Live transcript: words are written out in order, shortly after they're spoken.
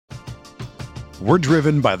We're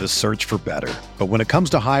driven by the search for better. But when it comes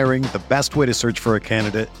to hiring, the best way to search for a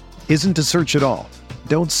candidate isn't to search at all.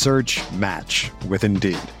 Don't search, match with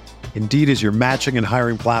Indeed. Indeed is your matching and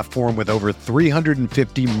hiring platform with over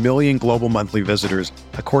 350 million global monthly visitors,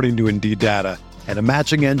 according to Indeed data, and a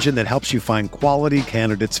matching engine that helps you find quality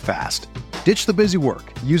candidates fast. Ditch the busy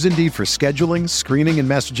work. Use Indeed for scheduling, screening, and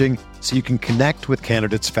messaging so you can connect with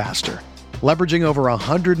candidates faster. Leveraging over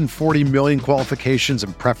 140 million qualifications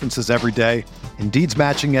and preferences every day, Indeed's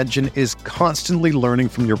matching engine is constantly learning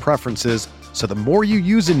from your preferences, so the more you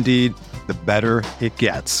use Indeed, the better it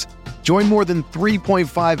gets. Join more than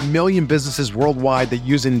 3.5 million businesses worldwide that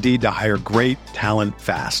use Indeed to hire great talent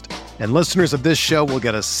fast. And listeners of this show will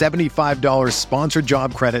get a $75 sponsored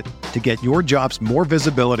job credit to get your jobs more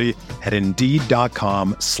visibility at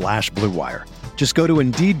Indeed.com/Blue Wire. Just go to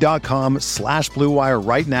Indeed.com/Blue Wire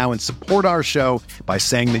right now and support our show by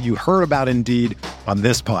saying that you heard about Indeed on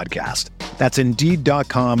this podcast. That's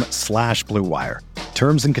Indeed.com/Blue Wire.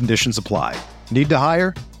 Terms and conditions apply. Need to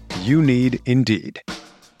hire? You need Indeed.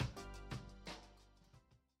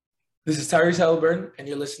 This is Tyrese Halliburton, and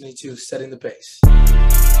you're listening to Setting the Pace.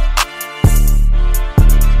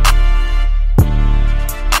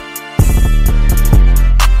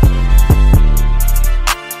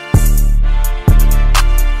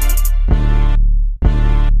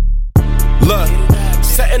 Look,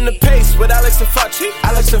 setting the pace with Alex and Fauci.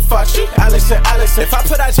 Alex and Fauci. Alex and Alex. If I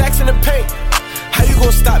put our jacks in the paint, how you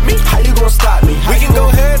gonna stop me? How you gonna stop me? We can go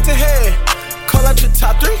head to head. Call out your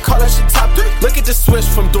top three. Call out your top three. Look at the switch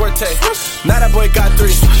from Duarte. Now that boy got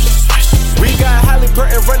three. We got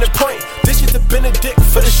Halliburton running point. This is the Benedict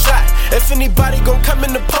for the shot. If anybody gon' come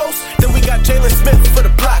in the post, then we got Jalen Smith for the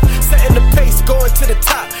block. Setting the pace, going to the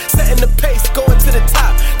top. Setting the pace, going to the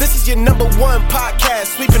top. This is your number one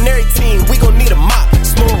podcast. Sweeping every team. We gon' need a mop.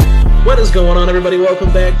 Smooth. What is going on, everybody?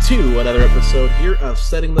 Welcome back to another episode here of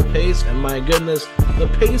Setting the Pace. And my goodness, the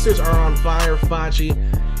Pacers are on fire. Fauci,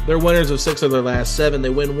 they're winners of 6 of their last 7. They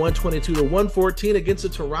win 122-114 against the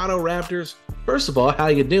Toronto Raptors. First of all, how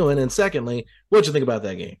you doing? And secondly, what'd you think about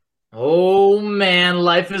that game? Oh, man,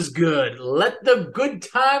 life is good. Let the good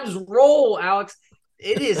times roll, Alex.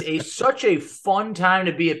 It is such a fun time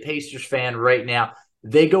to be a Pacers fan right now.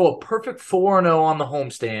 They go a perfect 4-0 on the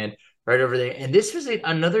homestand right over there. And this is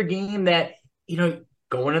another game that,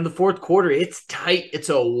 going in the fourth quarter, it's tight. It's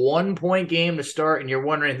a 1-point game to start, and you're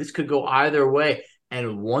wondering this could go either way.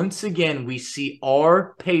 And once again, we see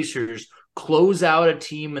our Pacers close out a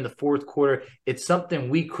team in the fourth quarter. It's something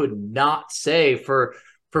we could not say for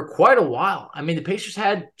quite a while. I mean, the Pacers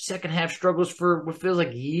had second half struggles for what feels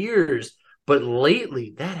like years, but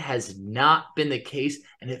lately that has not been the case,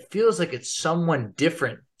 and it feels like it's someone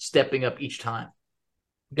different stepping up each time.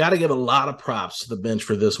 Got to give a lot of props to the bench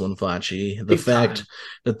for this one, Fauci. The fact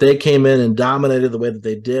that they came in and dominated the way that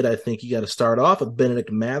they did, I think you got to start off with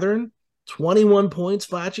Bennedict Mathurin. 21 points,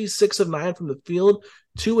 Fauci, 6 of 9 from the field,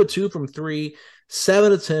 2 of 2 from 3,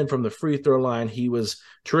 7 of 10 from the free throw line. He was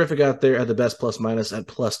terrific out there at the best plus minus at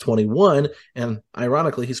plus 21. And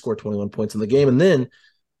ironically, he scored 21 points in the game. And then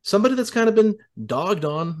somebody that's kind of been dogged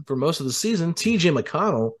on for most of the season, TJ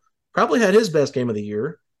McConnell, probably had his best game of the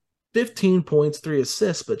year. 15 points, 3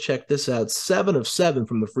 assists, but check this out, 7 of 7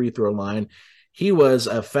 from the free throw line. He was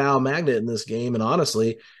a foul magnet in this game. And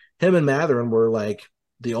honestly, him and Mathurin were like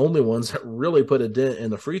the only ones that really put a dent in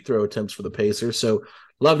the free throw attempts for the Pacers. So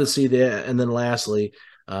love to see that. And then lastly,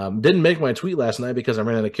 didn't make my tweet last night because I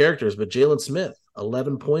ran out of characters, but Jalen Smith,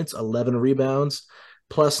 11 points, 11 rebounds,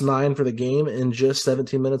 plus 9 for the game in just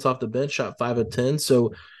 17 minutes off the bench, shot 5 of 10.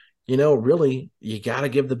 So, really, you got to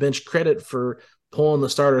give the bench credit for pulling the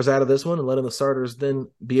starters out of this one and letting the starters then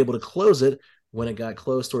be able to close it when it got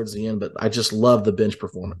close towards the end. But I just love the bench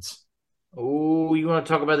performance. Oh, you want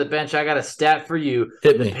to talk about the bench? I got a stat for you.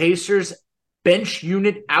 Hit me. The Pacers bench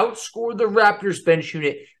unit outscored the Raptors bench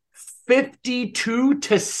unit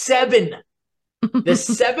 52-7. The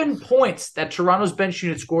 7 points that Toronto's bench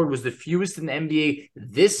unit scored was the fewest in the NBA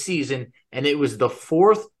this season, and it was the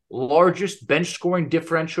 4th largest bench scoring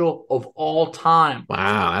differential of all time.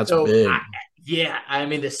 Wow, that's big.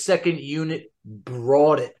 The second unit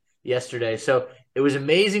brought it yesterday. So it was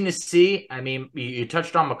amazing to see. I mean, you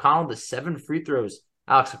touched on McConnell, the 7 free throws.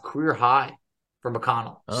 Alex, a career high for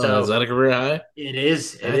McConnell. Oh, so is that a career high? It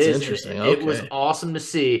is. That's interesting. It was awesome to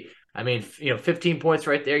see. I mean, 15 points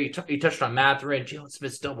right there. You touched on Mathurin, Jalen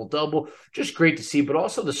Smith's double-double. Just great to see, but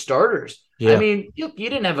also the starters. Yeah. I mean, you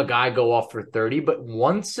didn't have a guy go off for 30, but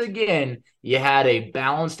once again, you had a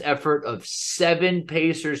balanced effort of 7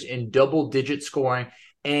 Pacers in double-digit scoring.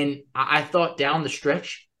 And I thought down the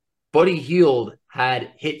stretch, Buddy Hield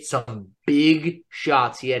had hit some big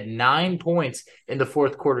shots. He had 9 points in the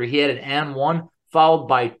fourth quarter. He had an and one followed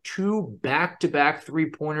by 2 back-to-back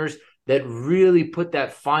three-pointers that really put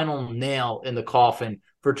that final nail in the coffin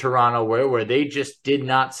for Toronto, where they just did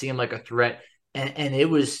not seem like a threat. And it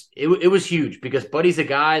was huge because Buddy's a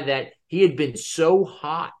guy that he had been so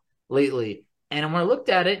hot lately. And when I looked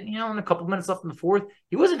at it, in a couple minutes left in the fourth,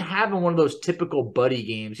 he wasn't having one of those typical Buddy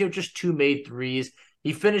games, just 2 made threes.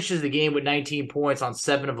 He finishes the game with 19 points on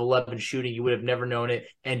 7 of 11 shooting. You would have never known it.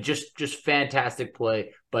 And just fantastic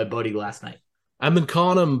play by Buddy last night. I've been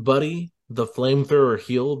calling him Buddy, the flamethrower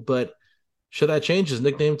heel, but should I change his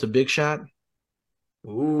nickname to Big Shot?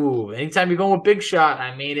 Ooh, anytime you're going with Big Shot,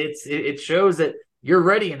 it shows that you're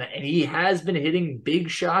ready, and he has been hitting big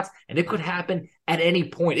shots, and it could happen at any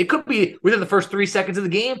point. It could be within the first 3 seconds of the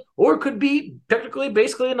game, or it could be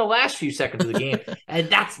basically in the last few seconds of the game. And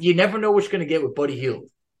you never know what you're going to get with Buddy Hield.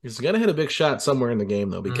 He's going to hit a big shot somewhere in the game,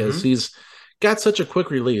 though, because he's got such a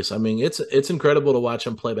quick release. It's incredible to watch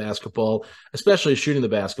him play basketball, especially shooting the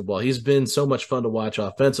basketball. He's been so much fun to watch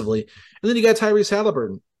offensively. And then you got Tyrese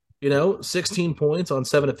Halliburton. 16 points on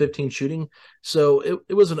 7 of 15 shooting. So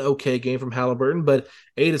it was an okay game from Halliburton, but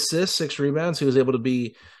 8 assists, 6 rebounds. He was able to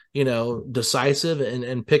be, decisive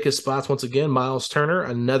and pick his spots once again. Miles Turner,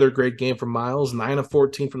 another great game from Miles, 9 of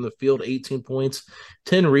 14 from the field, 18 points,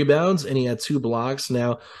 10 rebounds, and he had 2 blocks.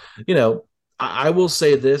 Now, I will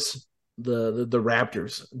say this. The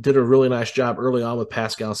Raptors did a really nice job early on with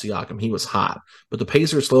Pascal Siakam. He was hot, but the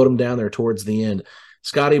Pacers slowed him down there towards the end.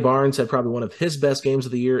 Scotty Barnes had probably one of his best games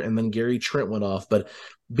of the year, and then Gary Trent went off. But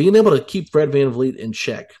being able to keep Fred VanVleet in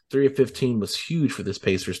check, 3 of 15 was huge for this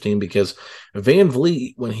Pacers team because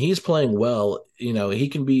VanVleet, when he's playing well, he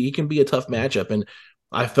can be a tough matchup. And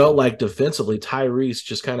I felt like defensively, Tyrese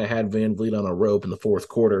just kind of had VanVleet on a rope in the fourth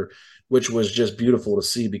quarter, which was just beautiful to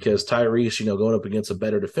see because Tyrese, going up against a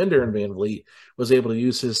better defender in VanVleet, was able to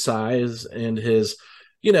use his size and his,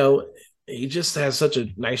 he just has such a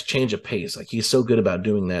nice change of pace. Like he's so good about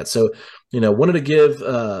doing that. So, wanted to give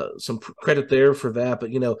some credit there for that,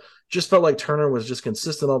 but, just felt like Turner was just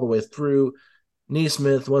consistent all the way through.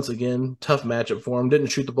 Nesmith, once again, tough matchup for him. Didn't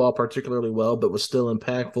shoot the ball particularly well, but was still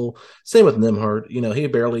impactful. Same with Nembhard. He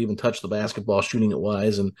barely even touched the basketball shooting it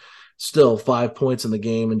wise and still 5 points in the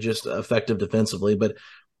game and just effective defensively. But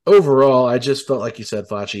overall, I just felt like you said,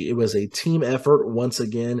 Facci, it was a team effort once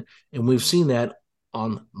again, and we've seen that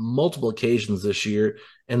on multiple occasions this year,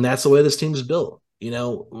 and that's the way this team's built.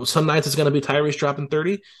 Some nights it's going to be Tyrese dropping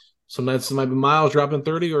 30. Some nights it might be Miles dropping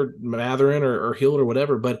 30 or Mathurin or Hield or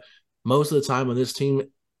whatever, but most of the time when this team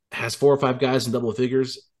has 4 or 5 guys in double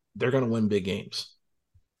figures, they're going to win big games.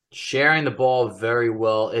 Sharing the ball very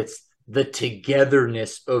well. It's the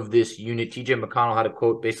togetherness of this unit. TJ McConnell had a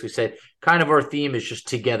quote basically said, kind of our theme is just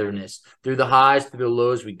togetherness. Through the highs, through the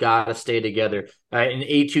lows, we got to stay together. In an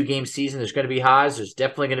 82-game season, there's going to be highs. There's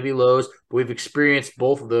definitely going to be lows, but we've experienced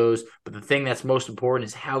both of those. But the thing that's most important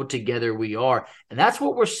is how together we are. And that's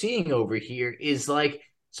what we're seeing over here is like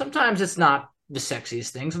sometimes it's not the sexiest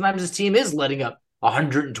thing. Sometimes this team is letting up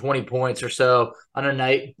 120 points or so on a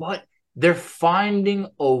night, but they're finding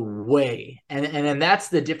a way. And that's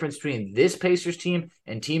the difference between this Pacers team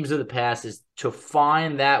and teams of the past is to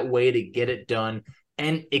find that way to get it done.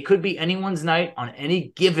 And it could be anyone's night on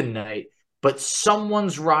any given night, but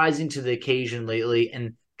someone's rising to the occasion lately.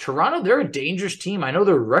 And Toronto, they're a dangerous team. I know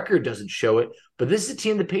their record doesn't show it, but this is a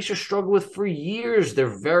team the Pacers struggled with for years.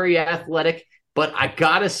 They're very athletic, but I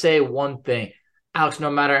got to say one thing. Alex,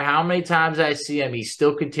 no matter how many times I see him, he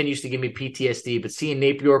still continues to give me PTSD. But seeing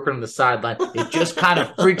Nate Bjorkgren on the sideline, it just kind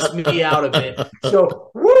of freaks me out a bit.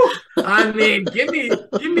 So, give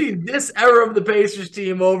me this era of the Pacers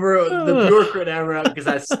team over the Bjorkgren era because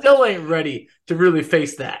I still ain't ready to really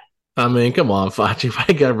face that. Come on, Facci.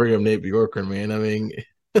 I got to bring up Nate Bjorkgren, man.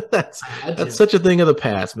 That's such a thing of the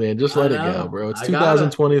past, man. Just let it go, bro. It's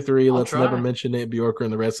 2023. Let's never mention Nate Bjorkgren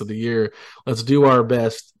the rest of the year. Let's do our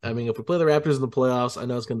best. If we play the Raptors in the playoffs, I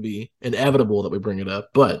know it's going to be inevitable that we bring it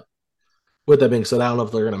up. But with that being said, I don't know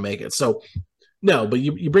if they're going to make it. So, no, but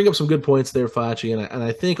you bring up some good points there, Facci. And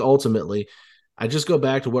I think ultimately, I just go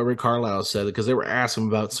back to what Rick Carlisle said because they were asking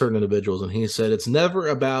about certain individuals. And he said, it's never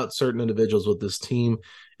about certain individuals with this team.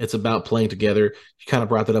 It's about playing together. You kind of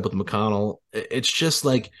brought that up with McConnell. It's just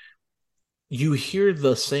like you hear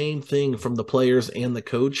the same thing from the players and the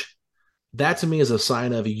coach. That to me is a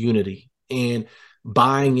sign of unity and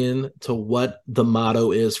buying in to what the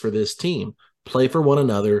motto is for this team. Play for one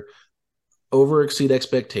another, over exceed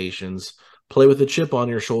expectations, play with a chip on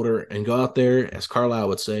your shoulder, and go out there, as Carlisle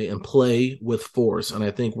would say, and play with force. And I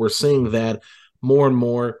think we're seeing that more and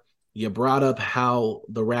more You brought up how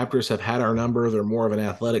the Raptors have had our number. They're more of an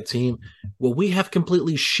athletic team. Well, we have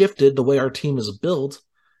completely shifted the way our team is built,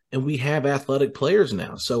 and we have athletic players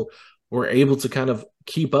now. So we're able to kind of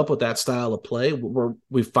keep up with that style of play.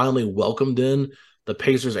 We've finally welcomed in the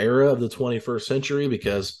Pacers era of the 21st century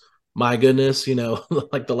because, my goodness,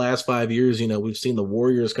 like the last 5 years, we've seen the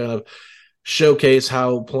Warriors kind of showcase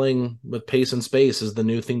how playing with pace and space is the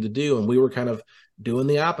new thing to do. And we were kind of doing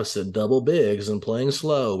the opposite, double bigs and playing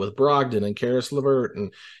slow with Brogdon and Karis LeVert.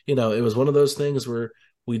 And, it was one of those things where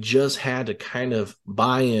we just had to kind of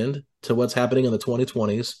buy in to what's happening in the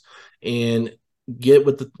 2020s and get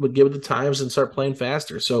with the times and start playing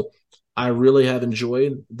faster. So I really have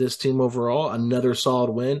enjoyed this team overall. Another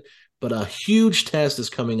solid win, but a huge test is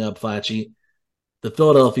coming up, Facci. The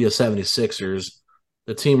Philadelphia 76ers,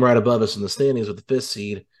 the team right above us in the standings with the 5th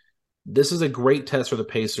seed. This is a great test for the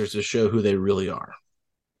Pacers to show who they really are.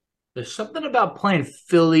 There's something about playing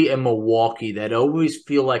Philly and Milwaukee that always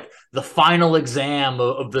feel like the final exam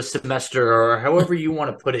of the semester, or however you want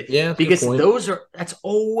to put it. Yeah, because that's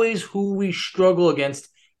always who we struggle against,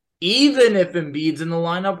 even if Embiid's in the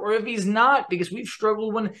lineup or if he's not, because we've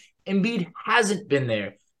struggled when Embiid hasn't been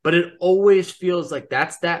there. But it always feels like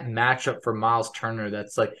that's that matchup for Miles Turner.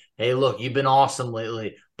 That's like, hey, look, you've been awesome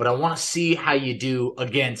lately, but I want to see how you do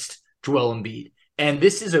against Joel Embiid. And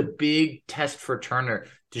this is a big test for Turner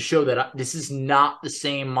to show that this is not the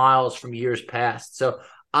same Miles from years past. So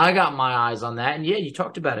I got my eyes on that. And yeah, you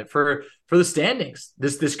talked about it for the standings.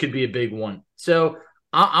 This could be a big one. So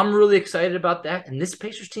I'm really excited about that. And this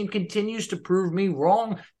Pacers team continues to prove me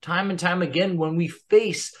wrong time and time again when we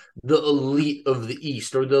face the elite of the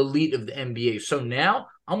East or the elite of the NBA. So now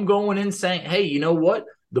I'm going in saying, hey, you know what?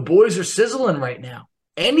 The boys are sizzling right now.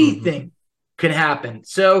 Anything can happen.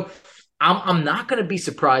 So I'm not going to be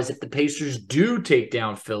surprised if the Pacers do take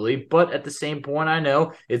down Philly. But at the same point, I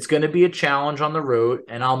know it's going to be a challenge on the road,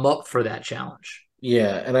 and I'm up for that challenge.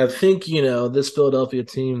 Yeah, and I think, this Philadelphia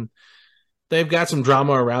team, they've got some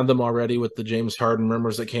drama around them already with the James Harden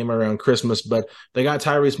rumors that came around Christmas, but they got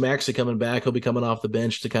Tyrese Maxey coming back. He'll be coming off the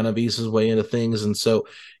bench to kind of ease his way into things. And so,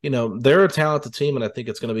 they're a talented team, and I think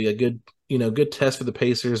it's going to be a good test for the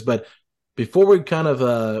Pacers. But before we kind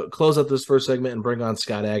of close up this first segment and bring on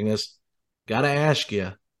Scott Agnes, got to ask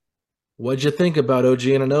you, what'd you think about OG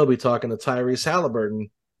Anunoby talking to Tyrese Halliburton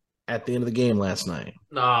at the end of the game last night?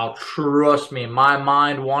 Oh, trust me, my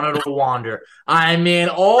mind wanted to wander. I mean,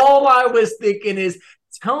 all I was thinking is,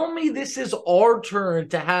 tell me this is our turn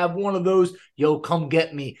to have one of those, yo, come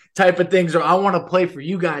get me type of things, or I want to play for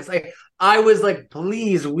you guys. Like, I was like,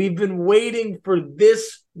 please, we've been waiting for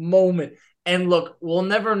this moment. And look, we'll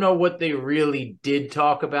never know what they really did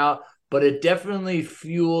talk about, but it definitely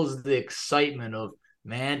fuels the excitement of,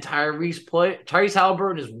 man, Tyrese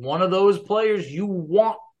Halliburton is one of those players you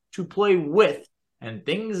want to play with, and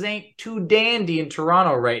things ain't too dandy in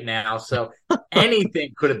Toronto right now, so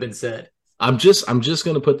anything could have been said. I'm just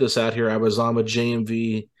going to put this out here. I was on with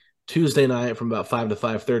JMV Tuesday night from about 5 to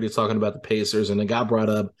 5:30 talking about the Pacers, and it got brought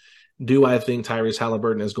up, do I think Tyrese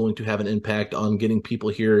Halliburton is going to have an impact on getting people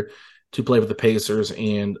here to play with the Pacers?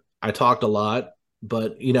 And I talked a lot,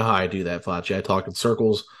 but you know how I do that, Facci. I talk in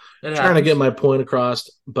circles, trying to get my point across,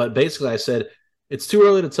 but basically I said, it's too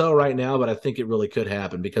early to tell right now, but I think it really could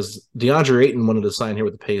happen because DeAndre Ayton wanted to sign here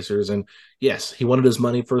with the Pacers. And yes, he wanted his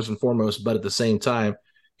money first and foremost, but at the same time,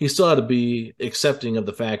 he still had to be accepting of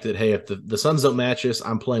the fact that, hey, if the Suns don't match us,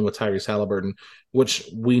 I'm playing with Tyrese Halliburton, which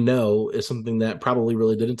we know is something that probably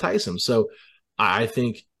really did entice him. So I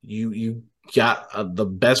think you got the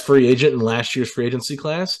best free agent in last year's free agency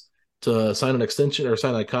class to sign an extension or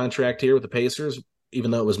sign a contract here with the Pacers,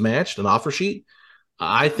 even though it was matched, an offer sheet.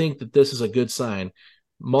 I think that this is a good sign.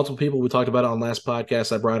 Multiple people, we talked about it on last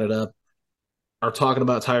podcast, I brought it up, are talking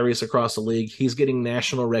about Tyrese across the league. He's getting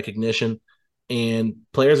national recognition, and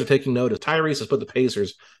players are taking notice. Tyrese has put the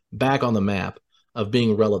Pacers back on the map of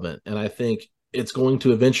being relevant, and I think it's going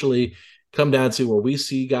to eventually come down to where we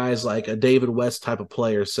see guys like a David West type of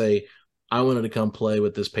player say, I wanted to come play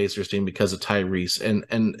with this Pacers team because of Tyrese,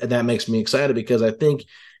 and that makes me excited because I think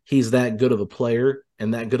he's that good of a player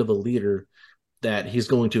and that good of a leader that he's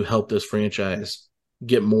going to help this franchise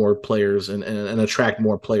get more players and attract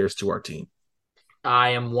more players to our team. I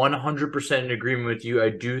am 100% in agreement with you. I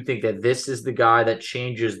do think that this is the guy that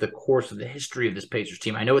changes the course of the history of this Pacers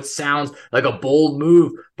team. I know it sounds like a bold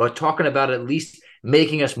move, but talking about at least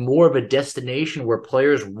making us more of a destination where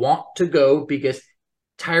players want to go because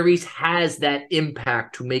Tyrese has that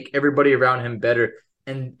impact to make everybody around him better.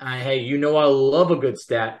 And hey, I love a good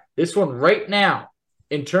stat. This one right now,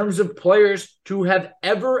 in terms of players to have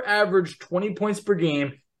ever averaged 20 points per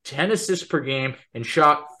game, 10 assists per game, and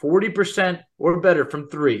shot 40% or better from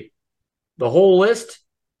three. The whole list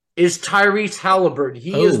is Tyrese Halliburton.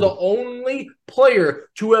 He is the only player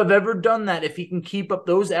to have ever done that. If he can keep up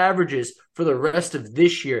those averages for the rest of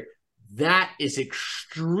this year, that is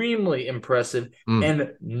extremely impressive.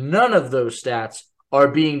 And none of those stats are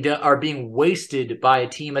being wasted by a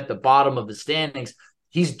team at the bottom of the standings.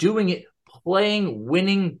 He's doing it playing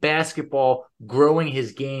winning basketball, growing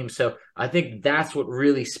his game. So I think that's what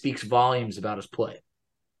really speaks volumes about his play.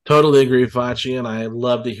 Totally agree, Facci, and I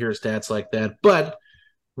love to hear stats like that. But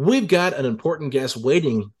we've got an important guest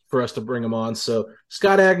waiting for us to bring him on. So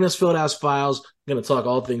Scott Agness, Fieldhouse Files, going to talk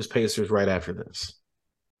all things Pacers right after this.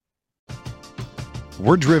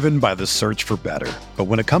 We're driven by the search for better. But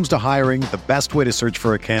when it comes to hiring, the best way to search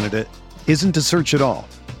for a candidate isn't to search at all.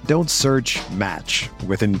 Don't search, match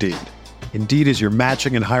with Indeed. Indeed is your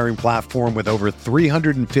matching and hiring platform with over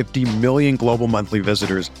 350 million global monthly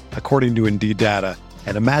visitors, according to Indeed data,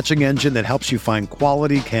 and a matching engine that helps you find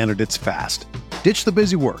quality candidates fast. Ditch the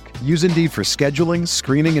busy work. Use Indeed for scheduling,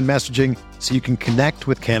 screening, and messaging so you can connect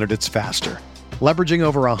with candidates faster. Leveraging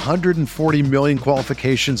over 140 million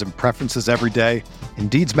qualifications and preferences every day,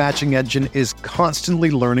 Indeed's matching engine is constantly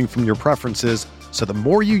learning from your preferences, so the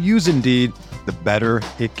more you use Indeed, the better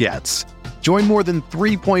it gets. Join more than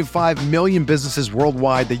 3.5 million businesses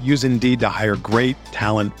worldwide that use Indeed to hire great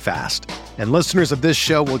talent fast. And listeners of this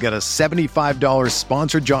show will get a $75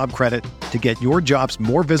 sponsored job credit to get your jobs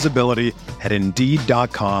more visibility at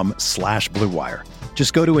Indeed.com/Blue Wire.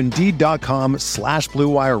 Just go to Indeed.com/Blue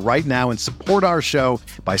Wire right now and support our show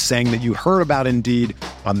by saying that you heard about Indeed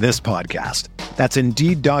on this podcast. That's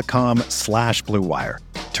Indeed.com/Blue Wire.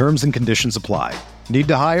 Terms and conditions apply. Need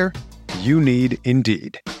to hire? You need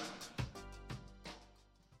Indeed.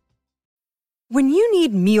 When you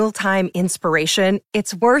need mealtime inspiration,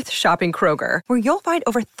 it's worth shopping Kroger, where you'll find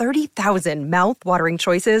over 30,000 mouth-watering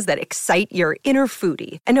choices that excite your inner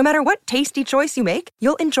foodie. And no matter what tasty choice you make,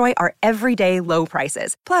 you'll enjoy our everyday low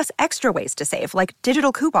prices, plus extra ways to save, like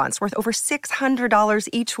digital coupons worth over $600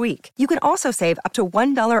 each week. You can also save up to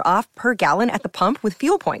 $1 off per gallon at the pump with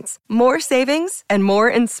fuel points. More savings and more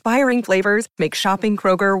inspiring flavors make shopping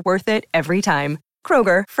Kroger worth it every time.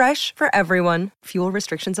 Kroger, fresh for everyone. Fuel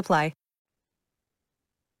restrictions apply.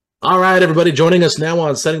 All right, everybody, joining us now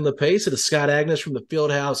on Setting the Pace, it is Scott Agness from the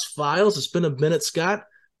Fieldhouse Files. It's been a minute, Scott.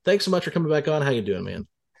 Thanks so much for coming back on. How you doing, man?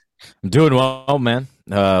 I'm doing well, man.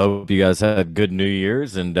 Hope you guys had good New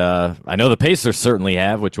Year's, and I know the Pacers certainly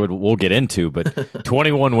have, which we'll get into, but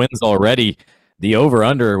 21 wins already. The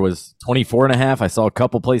over-under was 24.5. I saw a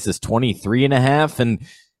couple places 23.5, and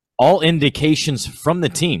all indications from the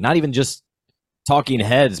team, not even just talking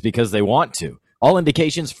heads because they want to, all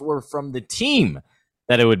indications from the team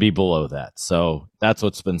that it would be below that. So that's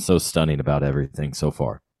what's been so stunning about everything so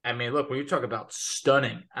far. I mean, look, when you talk about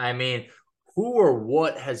stunning, I mean, who or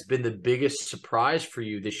what has been the biggest surprise for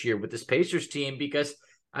you this year with this Pacers team? Because,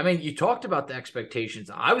 I mean, you talked about the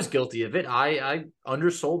expectations. I was guilty of it. I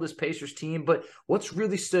undersold this Pacers team, but what's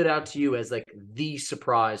really stood out to you as like the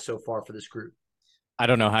surprise so far for this group? I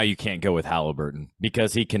don't know how you can't go with Halliburton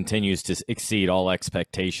because he continues to exceed all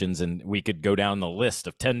expectations, and we could go down the list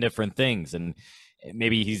of 10 different things, and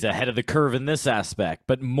maybe he's ahead of the curve in this aspect,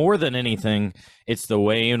 but more than anything, it's the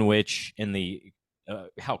way in which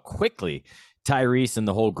how quickly Tyrese and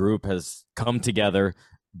the whole group has come together,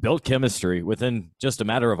 built chemistry within just a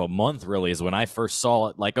matter of a month, really, is when I first saw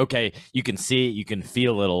it. Like, okay, you can see it, you can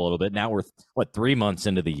feel it a little bit. Now we're, 3 months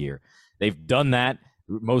into the year. They've done that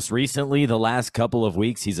most recently. The last couple of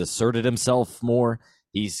weeks, he's asserted himself more.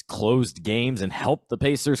 He's closed games and helped the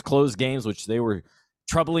Pacers close games, which they were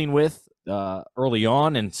troubling with early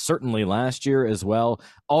on, and certainly last year as well.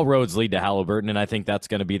 All roads lead to Halliburton, and I think that's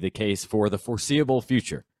going to be the case for the foreseeable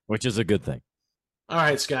future, which is a good thing. All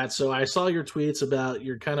right, Scott. So I saw your tweets about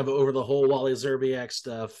you're kind of over the whole Wally Szczerbiak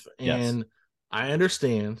stuff, and yes. I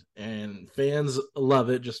understand, and fans love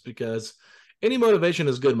it just because any motivation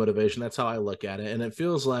is good motivation. That's how I look at it, and it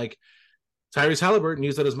feels like Tyrese Halliburton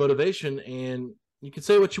used that as motivation, and you can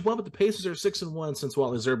say what you want, but the Pacers are 6-1 since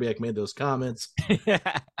Wally Szczerbiak made those comments.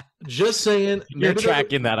 Just saying. You're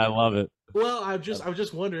tracking that. I love it. Well, I was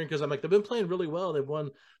just wondering because I'm like, they've been playing really well. They've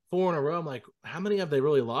won 4 in a row. I'm like, how many have they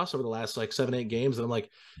really lost over the last 7-8 games? And I'm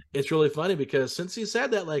like, it's really funny because since he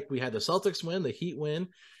said that, we had the Celtics win, the Heat win,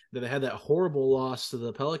 then they had that horrible loss to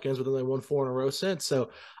the Pelicans, but then they won 4 in a row since.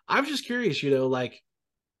 So I'm just curious,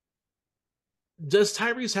 does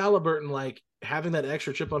Tyrese Halliburton having that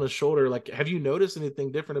extra chip on his shoulder, have you noticed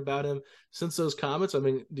anything different about him since those comments? I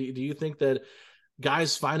mean, do you think that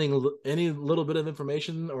guys finding any little bit of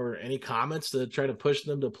information or any comments to try to push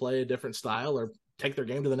them to play a different style or take their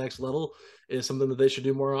game to the next level is something that they should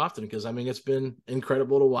do more often. Because I mean, it's been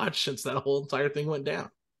incredible to watch since that whole entire thing went down.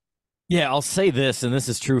 Yeah, I'll say this, and this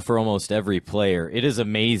is true for almost every player. It is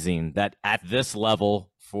amazing that at this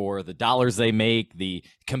level, for the dollars they make, the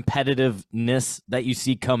competitiveness that you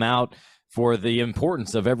see come out, for the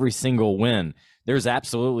importance of every single win, there's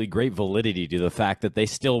absolutely great validity to the fact that they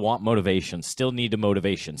still want motivation, still need a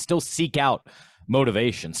motivation, still seek out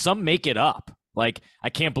motivation. Some make it up. Like, I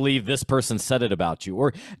can't believe this person said it about you.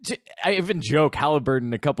 Or I even joke,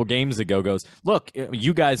 Halliburton a couple games ago goes, look,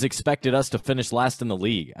 you guys expected us to finish last in the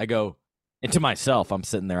league. I go, and to myself, I'm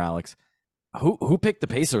sitting there, Alex, who picked the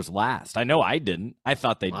Pacers last? I know I didn't. I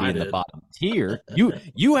thought they'd be in the bottom tier.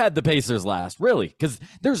 You had the Pacers last, really? Because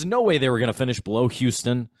there's no way they were going to finish below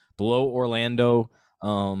Houston, below Orlando,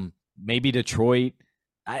 maybe Detroit.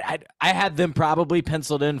 I had them probably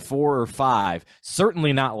penciled in 4 or 5,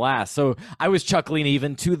 certainly not last. So I was chuckling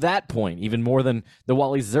even to that point, even more than the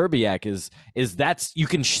Wally Szczerbiak is that's you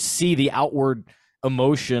can see the outward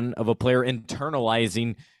emotion of a player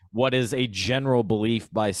internalizing what is a general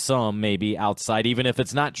belief by some, maybe outside, even if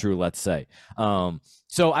it's not true, let's say.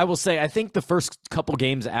 So I will say, I think the first couple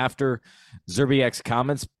games after Szczerbiak's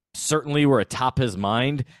comments certainly were atop his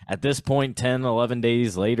mind. At this point, 10, 11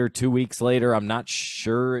 days later, 2 weeks later, I'm not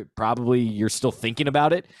sure. Probably you're still thinking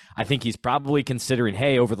about it. I think he's probably considering,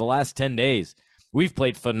 hey, over the last 10 days, we've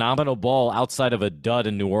played phenomenal ball outside of a dud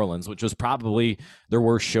in New Orleans, which was probably their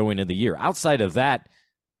worst showing of the year. Outside of that,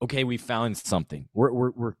 okay, we found something.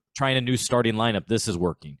 We're trying a new starting lineup. This is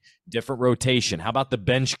working. Different rotation. How about the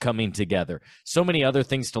bench coming together? So many other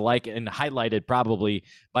things to like, and highlighted probably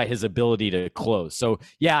by his ability to close. So,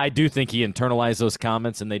 yeah, I do think he internalized those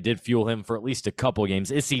comments, and they did fuel him for at least a couple games.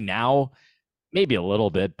 Is he now? Maybe a little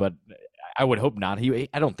bit, but I would hope not. I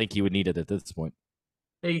don't think he would need it at this point.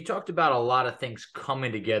 Now, you talked about a lot of things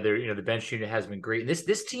coming together. You know, the bench unit has been great.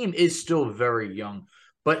 This team is still very young.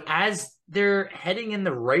 But as they're heading in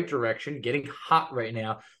the right direction, getting hot right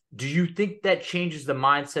now, do you think that changes the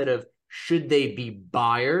mindset of should they be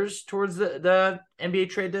buyers towards the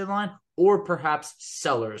NBA trade deadline or perhaps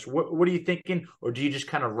sellers? What are you thinking? Or do you just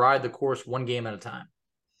kind of ride the course one game at a time?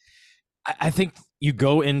 I think you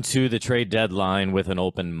go into the trade deadline with an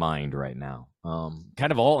open mind right now.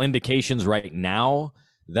 Kind of all indications right now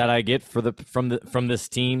that I get from this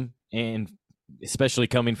team, and especially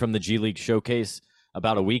coming from the G League Showcase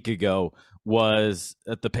about a week ago, was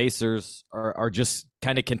that the Pacers are just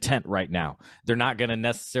kind of content right now. They're not going to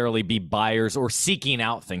necessarily be buyers or seeking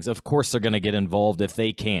out things. Of course, they're going to get involved if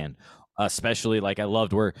they can, especially like I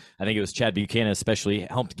loved where I think it was Chad Buchanan especially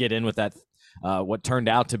helped get in with that, what turned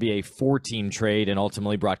out to be a 4-team trade and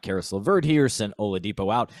ultimately brought Karis LeVert here, sent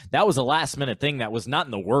Oladipo out. That was a last-minute thing that was not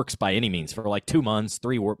in the works by any means for like 2 months,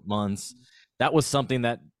 3 months. That was something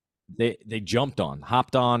that they jumped on,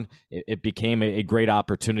 hopped on. It became a great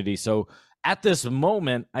opportunity. So at this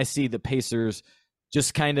moment, I see the Pacers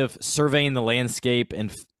just kind of surveying the landscape,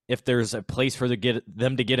 and if there's a place for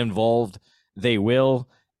them to get involved, they will.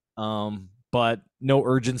 But no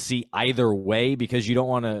urgency either way, because you don't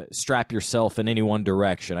want to strap yourself in any one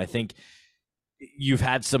direction. I think you've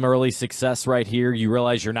had some early success right here. You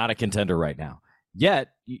realize you're not a contender right now.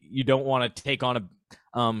 Yet you don't want to take on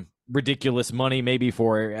a ridiculous money maybe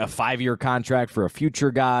for a 5-year contract for a future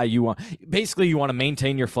guy. You want to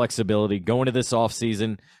maintain your flexibility, go into this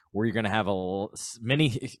offseason where you're going to have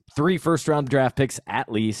 3 first-round draft picks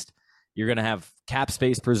at least. You're going to have cap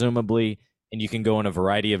space presumably, and you can go in a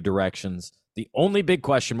variety of directions. The only big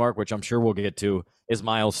question mark, which I'm sure we'll get to, is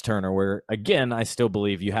Miles Turner, where, again, I still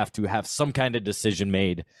believe you have to have some kind of decision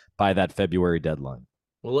made by that February deadline.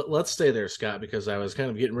 Well, let's stay there, Scott, because I was kind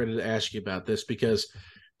of getting ready to ask you about this, because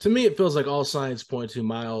to me, it feels like all signs point to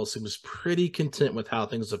Miles seems pretty content with how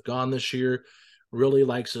things have gone this year, really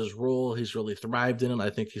likes his role. He's really thrived in it. I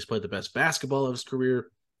think he's played the best basketball of his career.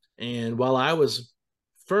 And while I was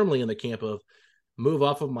firmly in the camp of move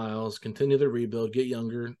off of Miles, continue the rebuild, get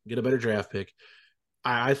younger, get a better draft pick,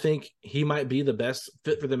 I think he might be the best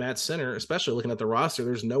fit for them at center, especially looking at the roster.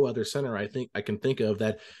 There's no other center I think I can think of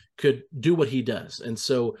that could do what he does. And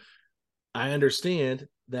so I understand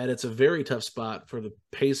that it's a very tough spot for the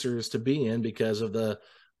Pacers to be in because of they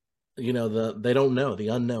don't know the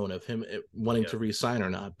unknown of him wanting to re-sign or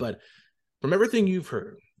not. But from everything you've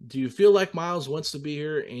heard, do you feel like Miles wants to be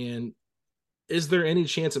here? And is there any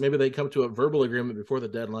chance that maybe they come to a verbal agreement before the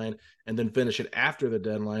deadline and then finish it after the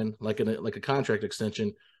deadline, like a contract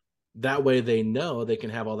extension? That way they know they can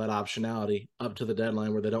have all that optionality up to the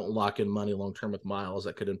deadline where they don't lock in money long-term with Miles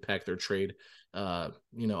that could impact their trade,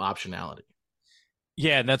 optionality.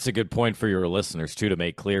 Yeah, and that's a good point for your listeners too to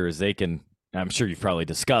make clear, is they can I'm sure you've probably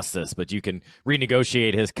discussed this, but you can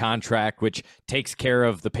renegotiate his contract, which takes care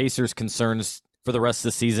of the Pacers' concerns for the rest of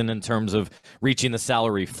the season in terms of reaching the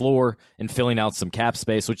salary floor and filling out some cap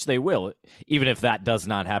space, which they will, even if that does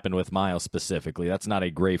not happen with Miles specifically. That's not a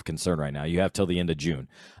grave concern right now. You have till the end of June.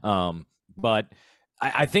 But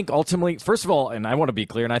I think ultimately, first of all, and I want to be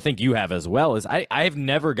clear, and I think you have as well, is I've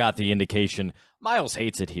never got the indication Miles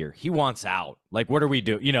hates it here. He wants out. Like, what do we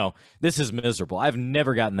do? This is miserable. I've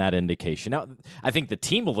never gotten that indication. Now, I think the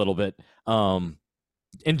team a little bit,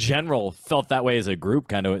 in general, felt that way as a group,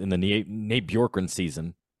 kind of in the Nate Bjorkgren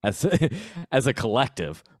season as a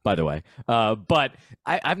collective, by the way. But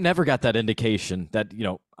I've never got that indication that,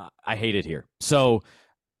 I hate it here. So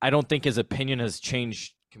I don't think his opinion has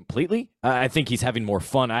changed completely. I think he's having more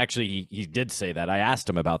fun. Actually, he did say that. I asked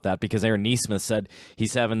him about that because Aaron Nesmith said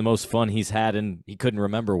he's having the most fun he's had, and he couldn't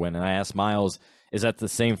remember when. And I asked Miles, is that the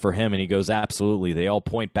same for him? And he goes, absolutely. They all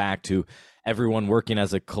point back to everyone working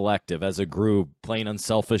as a collective, as a group, playing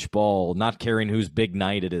unselfish ball, not caring whose big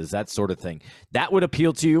night it is, that sort of thing. That would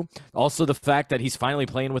appeal to you. Also, the fact that he's finally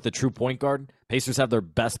playing with a true point guard. Pacers have their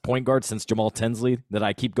best point guard since Jamal Tinsley that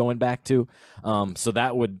I keep going back to. So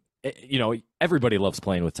that would, everybody loves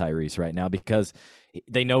playing with Tyrese right now because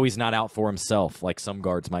they know he's not out for himself like some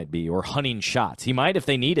guards might be, or hunting shots. He might if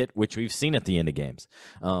they need it, which we've seen at the end of games.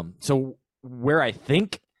 So where I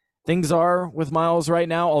think things are with Miles right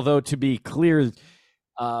now, although to be clear,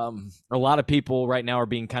 a lot of people right now are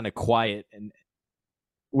being kind of quiet. And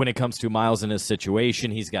when it comes to Miles and his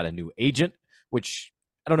situation, he's got a new agent, which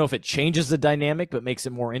I don't know if it changes the dynamic, but makes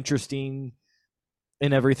it more interesting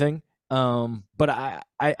in everything. But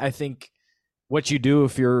I think what you do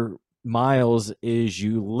if you're Miles is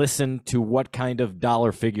you listen to what kind of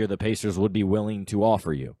dollar figure the Pacers would be willing to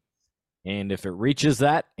offer you. And if it reaches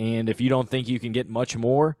that, and if you don't think you can get much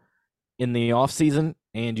more in the offseason,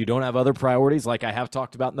 and you don't have other priorities like I have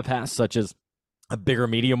talked about in the past, such as a bigger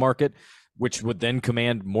media market, which would then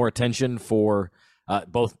command more attention for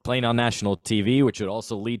both playing on national TV, which would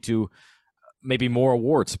also lead to maybe more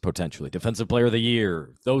awards potentially, Defensive Player of the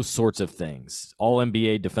Year, those sorts of things,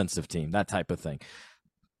 All-NBA defensive team, that type of thing.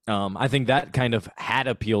 I think that kind of had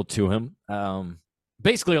appealed to him.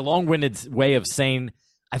 Basically a long-winded way of saying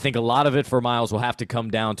I think a lot of it for Miles will have to come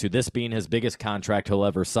down to this being his biggest contract he'll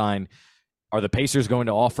ever sign. Are the Pacers going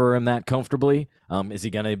to offer him that comfortably? Is he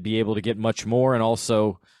going to be able to get much more? And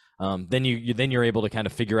also, then you're able to kind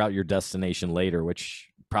of figure out your destination later, which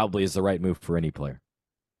probably is the right move for any player.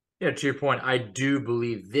 Yeah, to your point, I do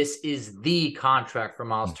believe this is the contract for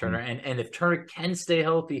Miles Turner. And if Turner can stay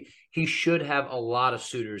healthy, he should have a lot of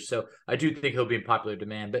suitors. So I do think he'll be in popular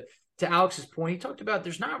demand. But to Alex's point, he talked about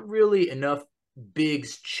there's not really enough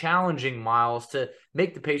bigs challenging Miles to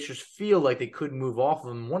make the Pacers feel like they could move off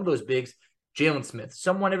of him. One of those bigs, Jalen Smith,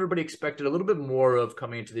 someone everybody expected a little bit more of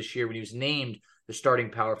coming into this year when he was named the starting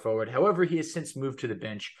power forward. However, he has since moved to the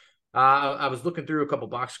bench. I was looking through a couple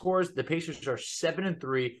box scores. The Pacers are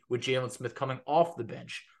 7-3 with Jalen Smith coming off the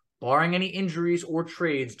bench. Barring any injuries or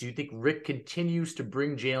trades, do you think Rick continues to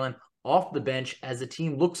bring Jalen off the bench as the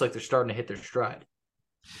team looks like they're starting to hit their stride?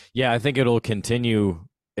 Yeah, I think it'll continue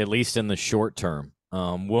at least in the short term.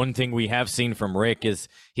 One thing we have seen from Rick is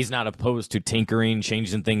he's not opposed to tinkering,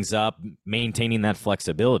 changing things up, maintaining that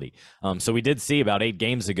flexibility. So we did see about 8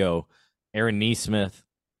 games ago, Aaron Nesmith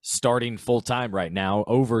starting full-time right now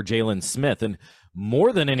over Jalen Smith. And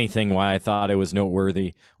more than anything, why I thought it was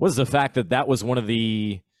noteworthy was the fact that that was one of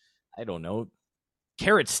the,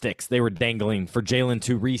 carrot sticks they were dangling for Jalen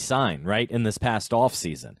to re-sign, right, in this past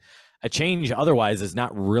offseason. A change otherwise is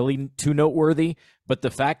not really too noteworthy, but the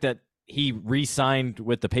fact that he re-signed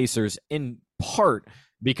with the Pacers in part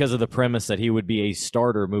because of the premise that he would be a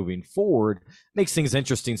starter moving forward makes things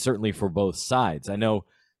interesting, certainly for both sides. I know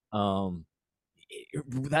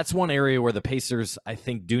that's one area where the Pacers, I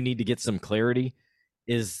think, do need to get some clarity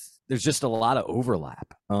is there's just a lot of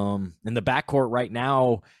overlap. In the backcourt right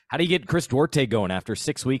now, how do you get Chris Duarte going after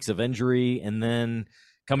 6 weeks of injury and then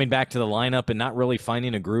coming back to the lineup and not really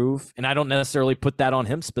finding a groove? And I don't necessarily put that on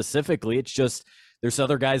him specifically. It's just there's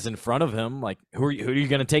other guys in front of him. Like, who are you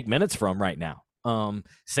going to take minutes from right now?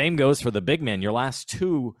 Same goes for the big men. Your last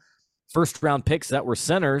 2 first-round picks that were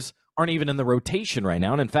centers aren't even in the rotation right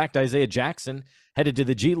now. And in fact, Isaiah Jackson headed to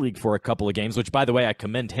the G League for a couple of games, which, by the way, I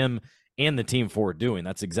commend him and the team for doing.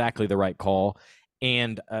 That's exactly the right call.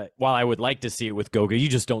 And while I would like to see it with Goga, you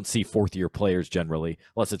just don't see fourth-year players generally,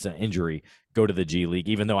 unless it's an injury, go to the G League,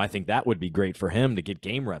 even though I think that would be great for him to get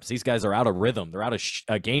game reps. These guys are out of rhythm. They're out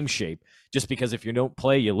of game shape just because if you don't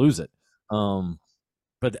play, you lose it.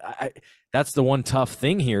 But that's the one tough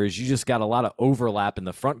thing here is you just got a lot of overlap in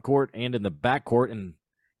the front court and in the back court. And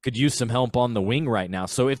could use some help on the wing right now.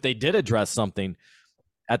 So if they did address something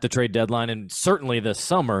at the trade deadline, and certainly this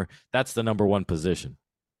summer, that's the number one position.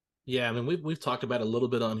 Yeah, I mean, we've talked about it a little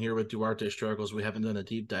bit on here with Duarte's struggles. We haven't done a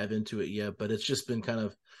deep dive into it yet, but it's just been kind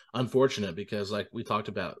of unfortunate because, like we talked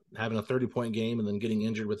about, having a 30-point game and then getting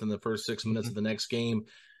injured within the first 6 minutes of the next game,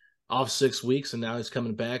 off 6 weeks, and now he's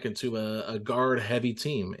coming back into a guard-heavy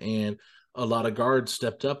team. And a lot of guards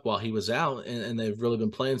stepped up while he was out, and they've really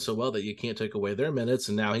been playing so well that you can't take away their minutes.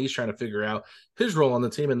 And now he's trying to figure out his role on the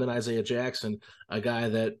team. And then Isaiah Jackson, a guy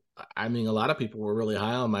that, I mean, a lot of people were really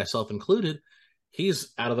high on, myself included,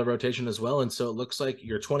 he's out of the rotation as well. And so it looks like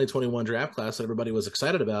your 2021 draft class that everybody was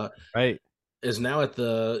excited about is now at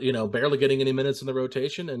the, barely getting any minutes in the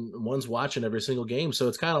rotation, and one's watching every single game. So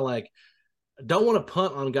it's kind of like, don't want to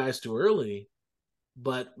punt on guys too early,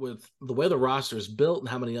 but with the way the roster is built and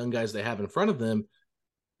how many young guys they have in front of them,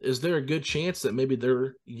 is there a good chance that maybe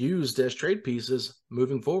they're used as trade pieces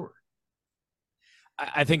moving forward?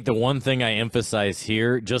 I think the one thing I emphasize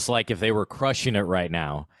here, just like if they were crushing it right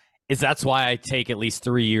now, is that's why I take at least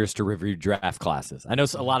 3 years to review draft classes. I know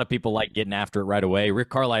a lot of people like getting after it right away. Rick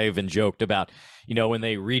Carlisle even joked about, when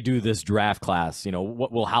they redo this draft class,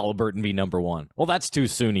 what will Halliburton be number one? Well, that's too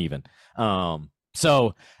soon even.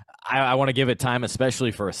 So I want to give it time,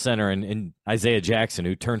 especially for a center and Isaiah Jackson,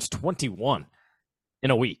 who turns 21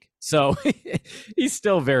 in a week. So he's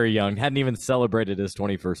still very young, hadn't even celebrated his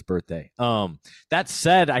 21st birthday. That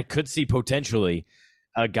said, I could see potentially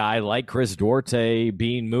a guy like Chris Duarte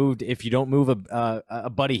being moved if you don't move a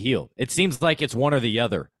Buddy Hield. It seems like it's one or the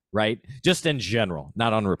other, right? Just in general,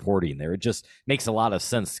 not on reporting there. It just makes a lot of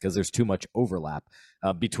sense because there's too much overlap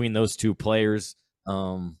between those two players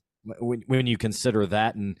when you consider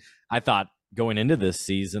that. And I thought going into this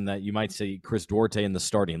season that you might see Chris Duarte in the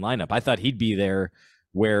starting lineup. I thought he'd be there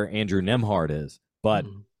where Andrew Nembhard is, but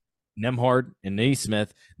Nembhard and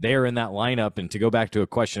Naismith, they're in that lineup. And to go back to a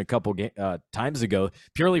question a couple times ago,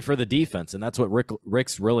 purely for the defense, and that's what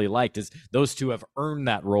Rick's really liked, is those two have earned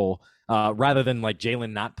that role rather than like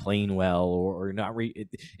Jalen not playing well or not.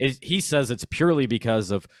 He says it's purely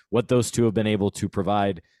because of what those two have been able to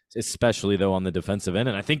provide, especially though on the defensive end.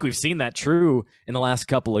 And I think we've seen that true in the last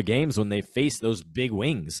couple of games when they face those big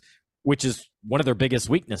wings, which is one of their biggest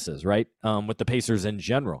weaknesses, right? With the Pacers in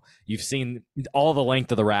general. You've seen all the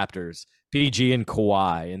length of the Raptors, PG and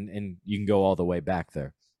Kawhi, and you can go all the way back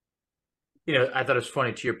there. I thought it was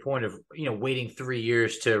funny to your point of, waiting 3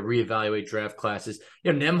 years to reevaluate draft classes.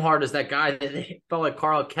 Nembhard is that guy that they felt like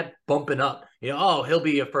Carl kept bumping up. He'll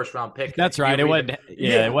be a first round pick. That's right. It wasn't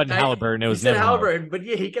Halliburton. It was Nembhard. Halliburton, but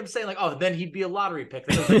yeah, he kept saying like, then he'd be a lottery pick.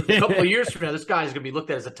 A couple of years from now, this guy's going to be looked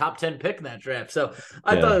at as a top 10 pick in that draft. So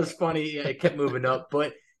I thought it was funny. It kept moving up.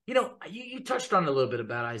 But, you touched on a little bit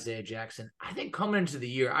about Isaiah Jackson. I think coming into the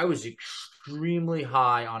year, I was extremely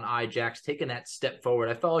high on Ijax, taking that step forward.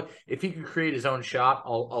 I felt like if he could create his own shot,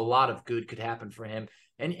 a lot of good could happen for him.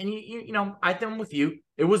 And I think I'm with you.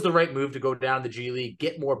 It was the right move to go down to the G League,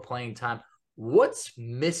 get more playing time. What's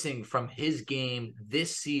missing from his game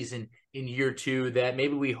this season in year two that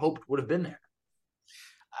maybe we hoped would have been there?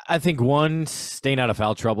 I think one, staying out of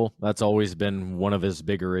foul trouble. That's always been one of his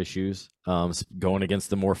bigger issues, going against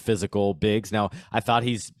the more physical bigs. Now, I thought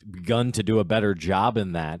he's begun to do a better job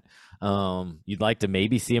in that. You'd like to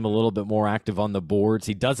maybe see him a little bit more active on the boards.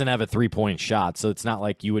 He doesn't have a three-point shot, so it's not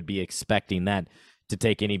like you would be expecting that to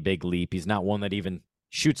take any big leap. He's not one that even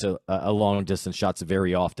shoots a long-distance shots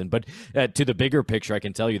very often. But to the bigger picture, I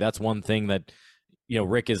can tell you that's one thing that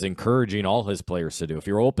Rick is encouraging all his players to do. If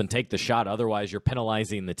you're open, take the shot. Otherwise, you're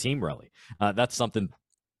penalizing the team, really. That's something,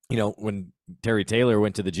 when Terry Taylor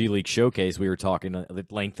went to the G League Showcase, we were talking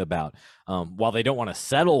at length about. While they don't want to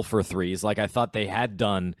settle for threes, like I thought they had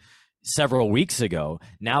done several weeks ago,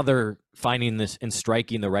 now they're finding this and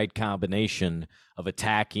striking the right combination of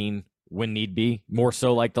attacking when need be, more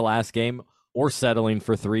so like the last game, or settling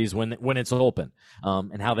for threes when it's open,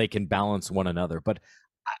 and how they can balance one another. But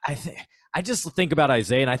I just think about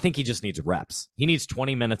Isaiah, and I think he just needs reps. He needs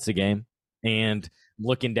 20 minutes a game. And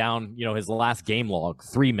looking down, his last game log,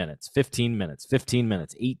 3 minutes, 15 minutes, 15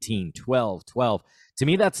 minutes, 18, 12, 12. To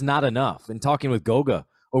me, that's not enough. And talking with Goga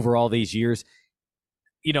over all these years,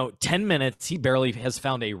 10 minutes, he barely has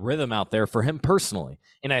found a rhythm out there for him personally.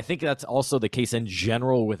 And I think that's also the case in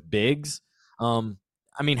general with bigs. How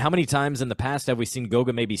many times in the past have we seen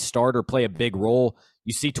Goga maybe start or play a big role?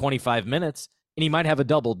 You see 25 minutes, and he might have a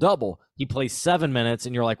double-double. He plays 7 minutes,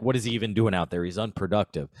 and you're like, what is he even doing out there? He's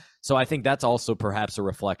unproductive. So I think that's also perhaps a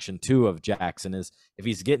reflection, too, of Jackson, is if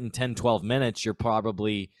he's getting 10, 12 minutes, you're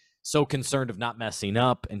probably so concerned of not messing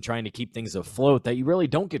up and trying to keep things afloat that you really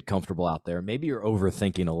don't get comfortable out there. Maybe you're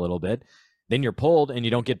overthinking a little bit. then you're pulled and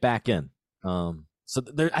you don't get back in.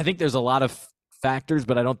 I think there's a lot of factors,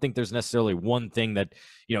 but I don't think there's necessarily one thing that,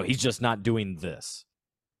 he's just not doing this.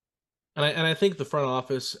 And I think the front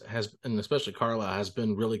office has, and especially Carlisle, has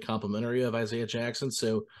been really complimentary of Isaiah Jackson.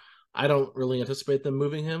 So I don't really anticipate them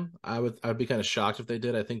moving him. I'd be kind of shocked if they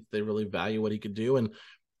did. I think they really value what he could do. And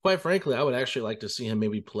quite frankly, I would actually like to see him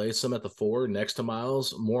maybe play some at the 4 next to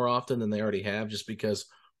Miles more often than they already have, just because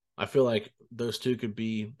I feel like those two could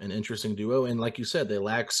be an interesting duo. And like you said, they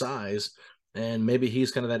lack size, and maybe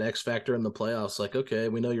he's kind of that X factor in the playoffs. Like, okay,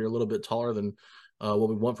 we know you're a little bit taller than what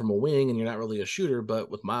we want from a wing, and you're not really a shooter, but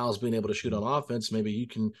with Miles being able to shoot on offense, maybe you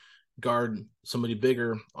can guard somebody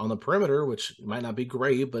bigger on the perimeter, which might not be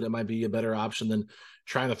great, but it might be a better option than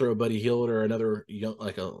trying to throw Buddy Hield or another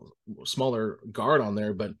like a smaller guard on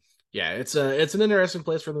there. But yeah, it's an interesting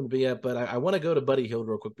place for them to be at. But I want to go to Buddy Hield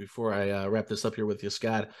real quick before I wrap this up here with you,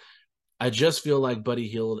 Scott. I just feel like Buddy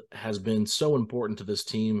Hield has been so important to this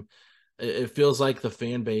team. It feels like the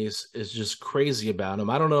fan base is just crazy about him.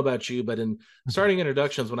 I don't know about you, but in starting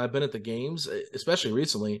introductions, when I've been at the games, especially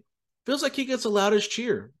recently, feels like he gets the loudest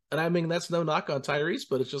cheer. And I mean, that's no knock on Tyrese,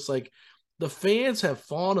 but it's just like the fans have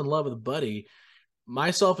fallen in love with Buddy,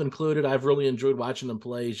 myself included. I've really enjoyed watching him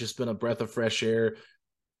play. He's just been a breath of fresh air.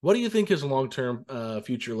 What do you think his long-term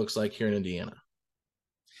future looks like here in Indiana?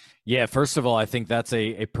 Yeah, first of all, I think that's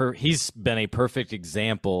he's been a perfect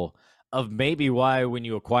example of maybe why when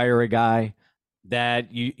you acquire a guy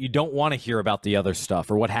that you don't want to hear about the other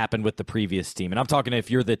stuff or what happened with the previous team. And I'm talking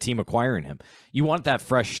if you're the team acquiring him. You want that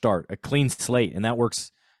fresh start, a clean slate, and that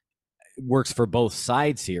works for both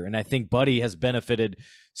sides here. And I think Buddy has benefited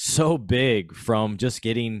so big from just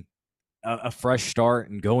getting a fresh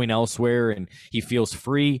start and going elsewhere, and he feels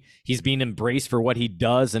free. He's being embraced for what he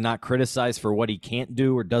does and not criticized for what he can't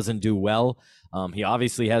do or doesn't do well. He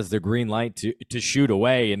obviously has the green light to shoot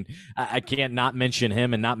away, and I can't not mention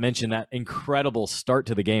him and not mention that incredible start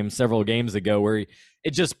to the game several games ago where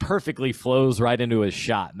it just perfectly flows right into his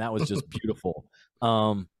shot, and that was just beautiful.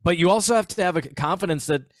 But you also have to have a confidence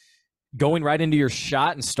that going right into your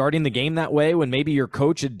shot and starting the game that way when maybe your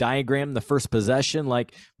coach had diagrammed the first possession,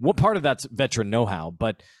 like what part of that's veteran know-how.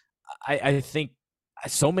 But I think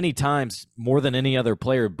so many times more than any other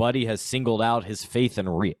player, Buddy has singled out his faith in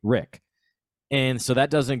Rick. And so that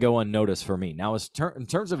doesn't go unnoticed for me. Now, in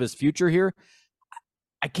terms of his future here,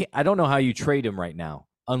 I don't know how you trade him right now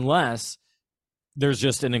unless there's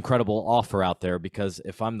just an incredible offer out there, because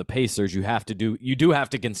if I'm the Pacers, you do have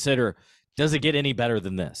to consider, does it get any better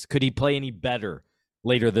than this? Could he play any better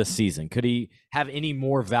later this season? Could he have any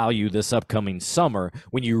more value this upcoming summer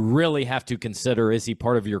when you really have to consider, is he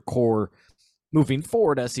part of your core moving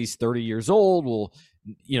forward as he's 30 years old? Will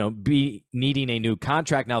be needing a new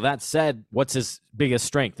contract. Now, that said, what's his biggest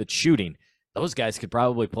strength? It's shooting. Those guys could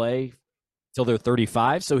probably play till they're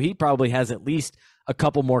 35, so he probably has at least a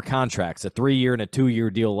couple more contracts, a 3-year and a 2-year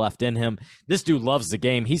deal left in him. This dude loves the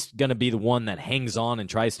game. He's going to be the one that hangs on and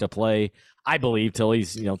tries to play, I believe, till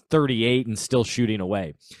he's 38 and still shooting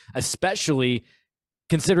away, especially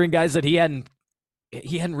considering guys that he hadn't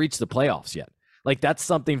reached the playoffs yet. Like, that's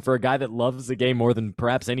something for a guy that loves the game more than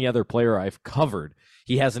perhaps any other player I've covered.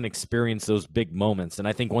 He hasn't experienced those big moments, and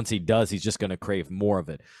I think once he does, he's just going to crave more of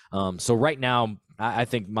it. So right now, I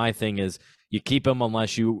think my thing is you keep him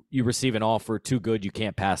unless you receive an offer too good you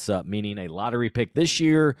can't pass up, meaning a lottery pick this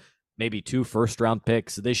year, maybe 2 first-round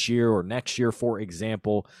picks this year or next year, for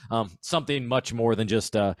example. Something much more than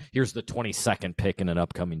just here's the 22nd pick in an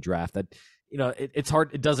upcoming draft. That it's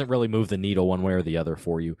hard. It doesn't really move the needle one way or the other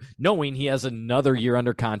for you, knowing he has another year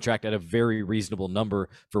under contract at a very reasonable number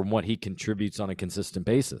from what he contributes on a consistent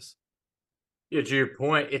basis. Yeah, to your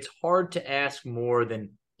point, it's hard to ask more than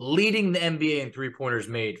leading the NBA in three-pointers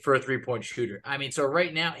made for a three-point shooter. I mean, so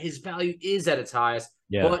right now his value is at its highest,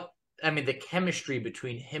 but I mean, the chemistry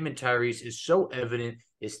between him and Tyrese is so evident.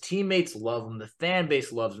 His teammates love him. The fan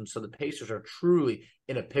base loves him. So the Pacers are truly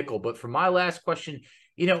in a pickle. But for my last question,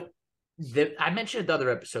 I mentioned it the other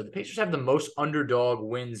episode, the Pacers have the most underdog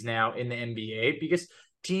wins now in the NBA because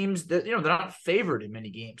teams that, they're not favored in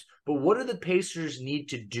many games. But what do the Pacers need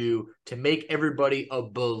to do to make everybody a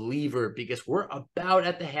believer? Because we're about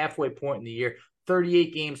at the halfway point in the year,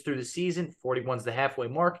 38 games through the season, 41's the halfway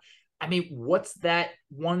mark. I mean, what's that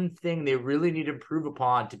one thing they really need to improve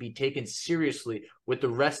upon to be taken seriously with the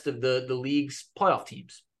rest of the league's playoff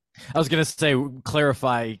teams? I was going to say,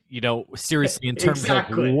 clarify, seriously in terms of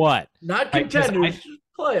what? Not contenders, just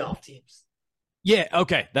playoff teams. Yeah,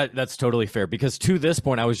 okay, that's totally fair. Because to this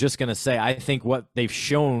point, I was just going to say, I think what they've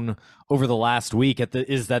shown over the last week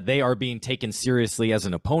is that they are being taken seriously as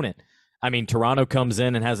an opponent. I mean, Toronto comes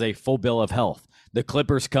in and has a full bill of health. the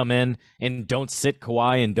Clippers come in and don't sit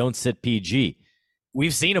Kawhi and don't sit PG.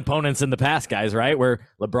 We've seen opponents in the past, guys, right, where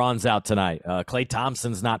LeBron's out tonight. Klay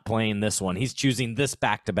Thompson's not playing this one. He's choosing this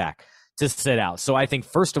back-to-back to sit out. So I think,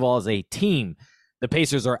 first of all, as a team, the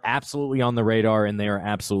Pacers are absolutely on the radar, and they are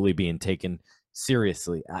absolutely being taken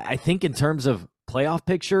seriously. I think in terms of playoff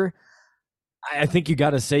picture, I think you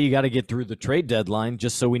got to say you got to get through the trade deadline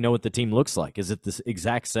just so we know what the team looks like. Is it the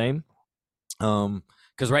exact same?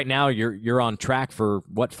 Because right now you're on track for,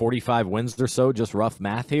 45 wins or so, just rough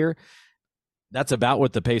math here. That's about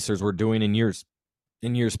what the Pacers were doing in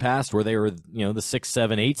years past, where they were, the 6,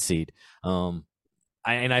 7, 8 seed. And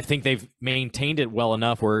I think they've maintained it well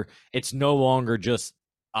enough where it's no longer just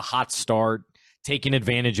a hot start, taking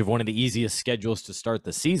advantage of one of the easiest schedules to start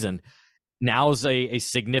the season. Now's a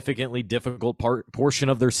significantly difficult portion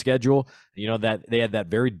of their schedule. That they had that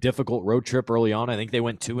very difficult road trip early on. I think they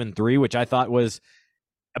went 2-3, which I thought was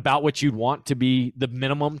about what you'd want to be the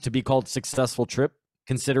minimum to be called successful trip,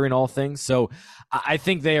 considering all things. So I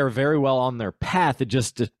think they are very well on their path. It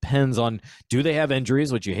just depends on, do they have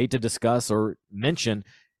injuries, which you hate to discuss or mention.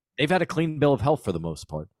 They've had a clean bill of health for the most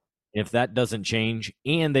part. If that doesn't change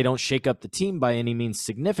and they don't shake up the team by any means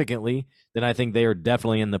significantly, then I think they are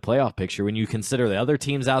definitely in the playoff picture. When you consider the other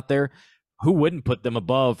teams out there, who wouldn't put them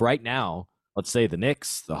above right now? Let's say the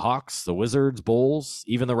Knicks, the Hawks, the Wizards, Bulls,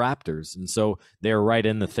 even the Raptors. And so they're right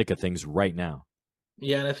in the thick of things right now.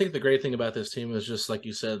 Yeah, and I think the great thing about this team is, just like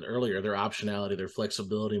you said earlier, their optionality, their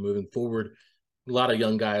flexibility moving forward. A lot of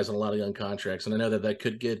young guys and a lot of young contracts. And I know that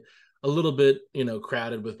could get a little bit,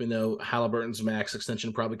 crowded with, Halliburton's max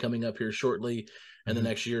extension probably coming up here shortly in the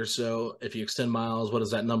next year or so. If you extend Miles, what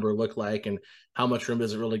does that number look like, and how much room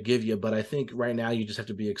does it really give you? But I think right now you just have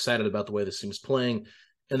to be excited about the way this team's playing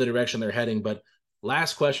and the direction they're heading. But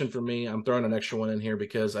last question for me, I'm throwing an extra one in here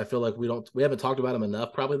because I feel like we haven't talked about him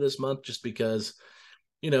enough probably this month, just because,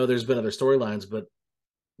 there's been other storylines. But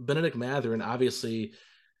Bennedict Mathurin obviously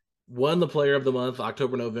won the player of the month,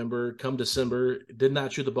 October, November. Come December, did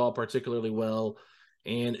not shoot the ball particularly well.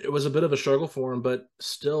 And it was a bit of a struggle for him, but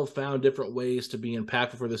still found different ways to be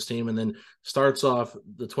impactful for this team. And then starts off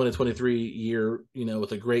the 2023 year,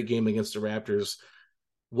 with a great game against the Raptors.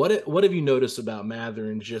 What have you noticed about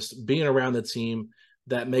Mathurin just being around the team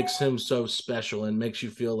that makes him so special and makes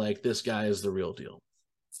you feel like this guy is the real deal?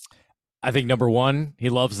 I think number one, he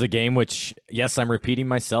loves the game, which, yes, I'm repeating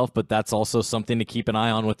myself, but that's also something to keep an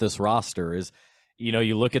eye on with this roster is,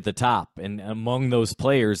 you look at the top, and among those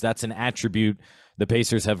players, that's an attribute the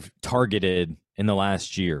Pacers have targeted in the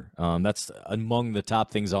last year. That's among the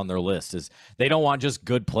top things on their list is they don't want just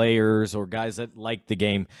good players or guys that like the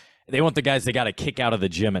game. They want the guys that got a kick out of the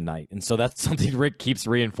gym at night. And so that's something Rick keeps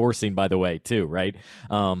reinforcing, by the way, too, right?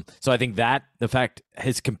 So I think that the fact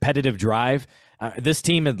his competitive drive, this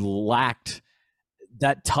team had lacked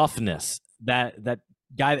that toughness, that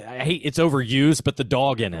guy. I hate it's overused, but the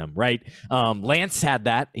dog in him, right? Lance had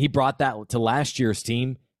that. He brought that to last year's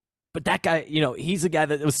team. But that guy, he's a guy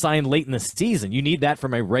that was signed late in the season. You need that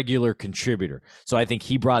from a regular contributor. So I think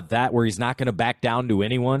he brought that where he's not going to back down to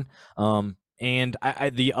anyone. And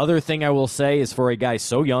the other thing I will say is, for a guy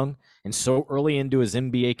so young and so early into his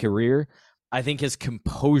NBA career, I think his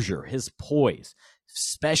composure, his poise,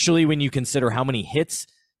 especially when you consider how many hits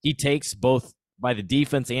he takes both by the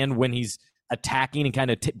defense and when he's attacking and kind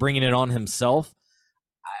of bringing it on himself.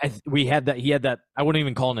 He had that, I wouldn't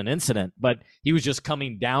even call it an incident, but he was just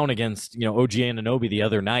coming down against, OG Anunoby the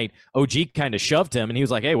other night. OG kind of shoved him and he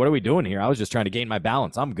was like, hey, what are we doing here? I was just trying to gain my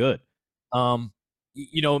balance. I'm good.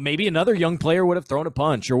 Maybe another young player would have thrown a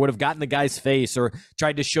punch or would have gotten the guy's face or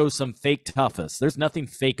tried to show some fake toughness. There's nothing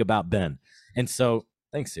fake about Ben. And so,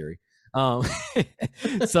 thanks, Siri.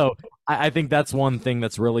 So I think that's one thing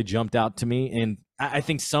that's really jumped out to me. And I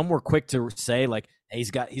think some were quick to say, like, hey,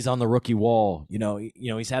 he's on the rookie wall.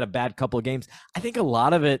 He's had a bad couple of games. I think a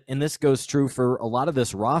lot of it, and this goes true for a lot of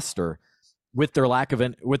this roster, with their lack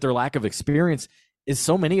of experience, is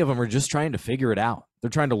so many of them are just trying to figure it out. They're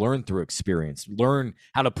trying to learn through experience, learn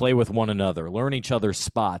how to play with one another, learn each other's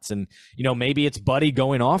spots. And, maybe it's Buddy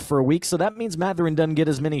going off for a week, so that means Mathurin doesn't get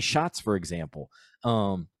as many shots, for example.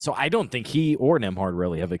 So I don't think he or Nembhard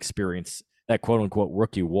really have experienced that quote-unquote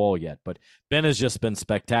rookie wall yet. But Ben has just been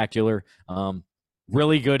spectacular.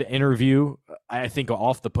 Really good interview. I think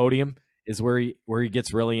off the podium is where he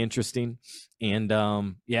gets really interesting. And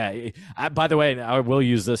by the way, I will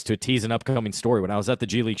use this to tease an upcoming story. When I was at the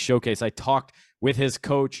G League Showcase, I talked with his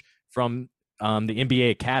coach from the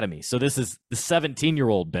NBA Academy. So this is the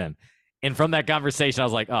 17-year-old Ben. And from that conversation, I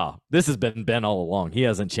was like, oh, this has been Ben all along. He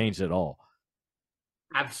hasn't changed at all.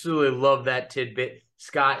 Absolutely love that tidbit.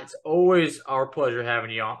 Scott, it's always our pleasure having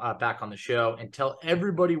you back on the show, and tell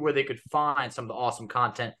everybody where they could find some of the awesome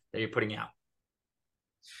content that you're putting out.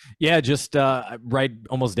 Yeah, just write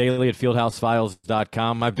almost daily at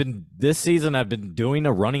fieldhousefiles.com. This season, I've been doing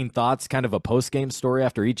a running thoughts, kind of a post-game story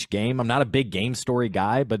after each game. I'm not a big game story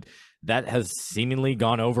guy, but that has seemingly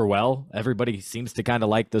gone over well. Everybody seems to kind of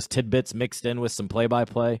like those tidbits mixed in with some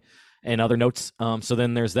play-by-play and other notes. So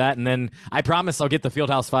then there's that. And then I promise I'll get the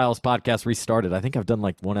Fieldhouse Files podcast restarted. I think I've done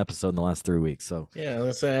like one episode in the last 3 weeks. So yeah,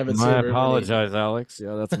 let's say I haven't seen it. I apologize, Alex.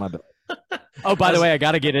 Yeah, that's my bad. Oh, by the way, I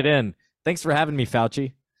got to get it in. Thanks for having me,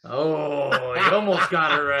 Fauci. Oh, you almost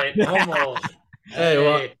got it right. Almost.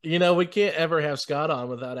 Hey, well, we can't ever have Scott on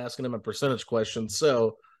without asking him a percentage question.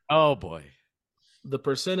 So, oh boy, the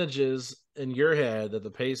percentages in your head that the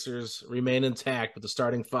Pacers remain intact with the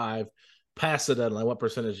starting five past the deadline, what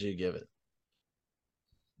percentage do you give it?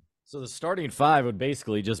 So the starting five would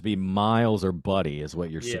basically just be Miles or Buddy, is what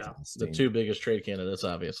you're suggesting. The two biggest trade candidates,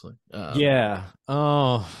 obviously. Yeah.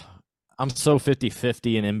 Oh, I'm so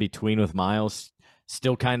 50-50 and in between with Miles.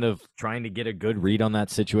 Still kind of trying to get a good read on that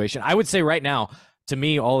situation. I would say right now, to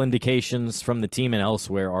me, all indications from the team and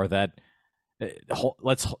elsewhere are that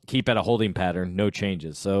let's keep at a holding pattern, no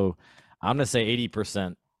changes. So I'm going to say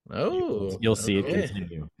 80%. Oh, you'll see it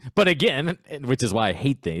continue. But again, which is why I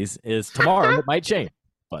hate these, is tomorrow it might change.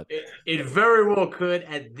 But it very well could.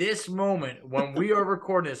 At this moment, when we are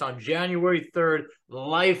recording this on January 3rd,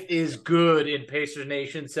 life is good in Pacers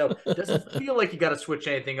Nation. So it doesn't feel like you got to switch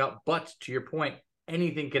anything up. But to your point,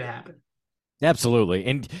 anything can happen. Absolutely.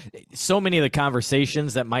 And so many of the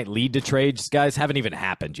conversations that might lead to trades, guys, haven't even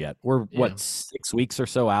happened yet. We're, 6 weeks or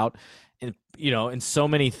so out? And, and so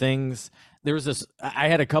many things. There was this, I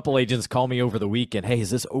had a couple agents call me over the weekend. Hey, is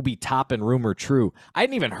this Obi Toppin rumor true? I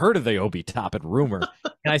hadn't even heard of the Obi Toppin rumor,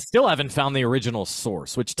 and I still haven't found the original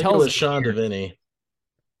source, which tells us Sean Devaney.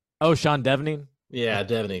 Oh, Sean Devaney? Yeah,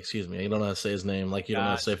 Devaney, excuse me. You don't know how to say his name like you don't know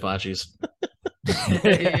how to say Fauci's.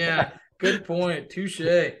 Yeah, good point. Touche.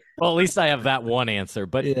 Well, at least I have that one answer.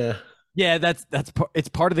 But yeah, it's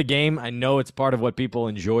part of the game. I know it's part of what people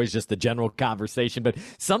enjoy, is just the general conversation. But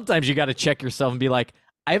sometimes you got to check yourself and be like,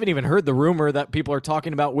 I haven't even heard the rumor that people are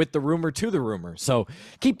talking about with the rumor to the rumor. So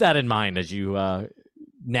keep that in mind as you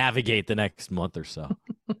navigate the next month or so.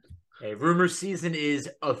 Hey, rumor season is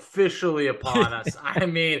officially upon us. I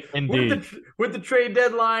mean, indeed. With the trade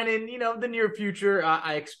deadline in the near future,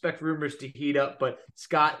 I expect rumors to heat up. But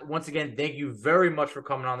Scott, once again, thank you very much for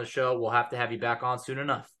coming on the show. We'll have to have you back on soon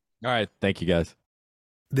enough. All right. Thank you, guys.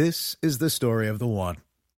 This is the story of the one.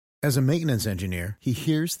 As a maintenance engineer, he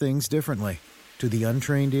hears things differently. To the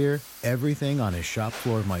untrained ear, everything on his shop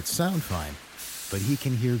floor might sound fine, but he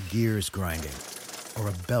can hear gears grinding or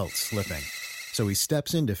a belt slipping. So he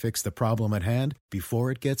steps in to fix the problem at hand before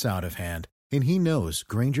it gets out of hand. And he knows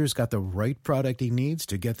Grainger's got the right product he needs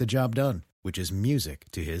to get the job done, which is music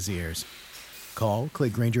to his ears. Call,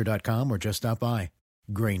 click Grainger.com, or just stop by.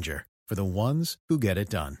 Grainger, for the ones who get it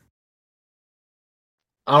done.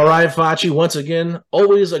 All right, Fauci, once again,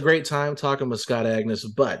 always a great time talking with Scott Agness,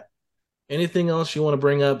 but anything else you want to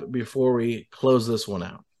bring up before we close this one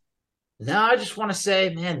out? No, I just want to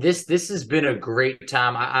say, man, this has been a great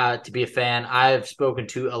time to be a fan. I've spoken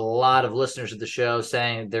to a lot of listeners of the show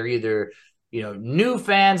saying they're either, new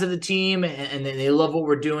fans of the team and they love what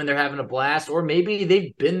we're doing. They're having a blast, or maybe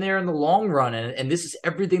they've been there in the long run and this is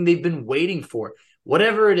everything they've been waiting for.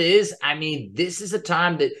 Whatever it is, I mean, this is a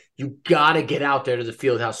time that you got to get out there to the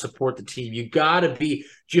Fieldhouse, support the team. You got to be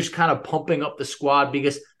just kind of pumping up the squad,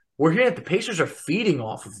 because we're hearing that the Pacers are feeding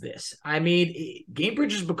off of this. I mean,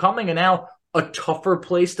 Gainbridge is becoming now a tougher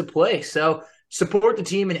place to play. So support the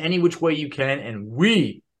team in any which way you can, and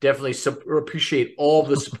we definitely appreciate all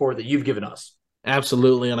the support that you've given us.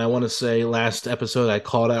 Absolutely, and I want to say last episode I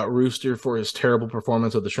called out Rooster for his terrible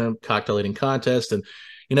performance of the shrimp cocktail eating contest, and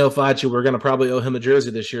Fauci, we're going to probably owe him a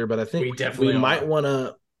jersey this year, but I think we might want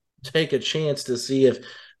to take a chance to see if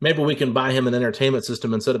maybe we can buy him an entertainment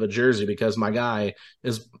system instead of a jersey, because my guy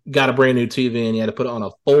has got a brand new TV and he had to put it on a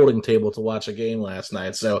folding table to watch a game last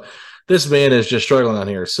night. So this man is just struggling on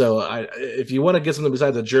here. So if you want to get something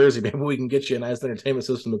besides a jersey, maybe we can get you a nice entertainment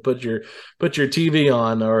system to put your TV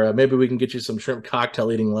on, or maybe we can get you some shrimp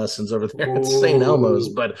cocktail eating lessons over there at St. Elmo's.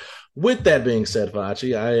 But with that being said,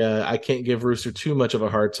 Fauci, I can't give Rooster too much of a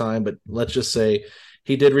hard time, but let's just say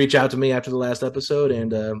he did reach out to me after the last episode,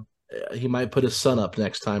 and he might put his son up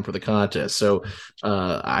next time for the contest. So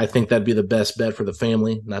I think that'd be the best bet for the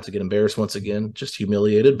family, not to get embarrassed once again, just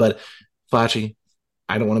humiliated. But Fauci,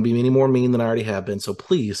 I don't want to be any more mean than I already have been. So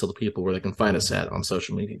please tell the people where they can find us at on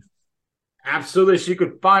social media. Absolutely. So you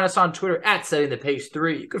can find us on Twitter at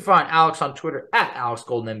SettingThePace3. You can find Alex on Twitter at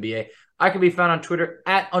AlexGoldenNBA. I can be found on Twitter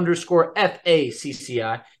at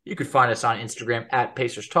 _FACCI. You can find us on Instagram at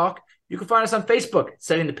Pacers Talk. You can find us on Facebook,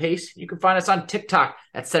 Setting the Pace. You can find us on TikTok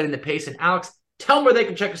at Setting the Pace. And Alex, tell them where they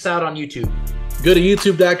can check us out on YouTube. Go to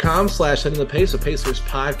youtube.com/settingthepace, a Pacers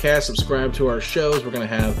podcast. Subscribe to our shows. We're going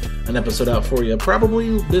to have an episode out for you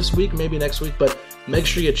probably this week, maybe next week, but make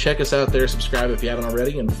sure you check us out there. Subscribe if you haven't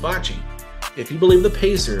already. And Facci, if you believe the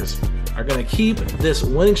Pacers are going to keep this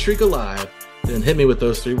winning streak alive, then hit me with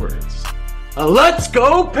those 3 words. Let's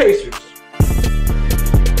go, Pacers!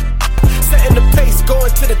 Setting the pace,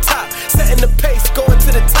 going to the top. Setting the pace, going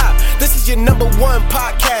to the top. This is your #1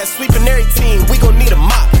 podcast. Sweeping every team. We gon' need a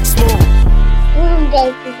mop. Smooth.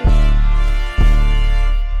 Baby.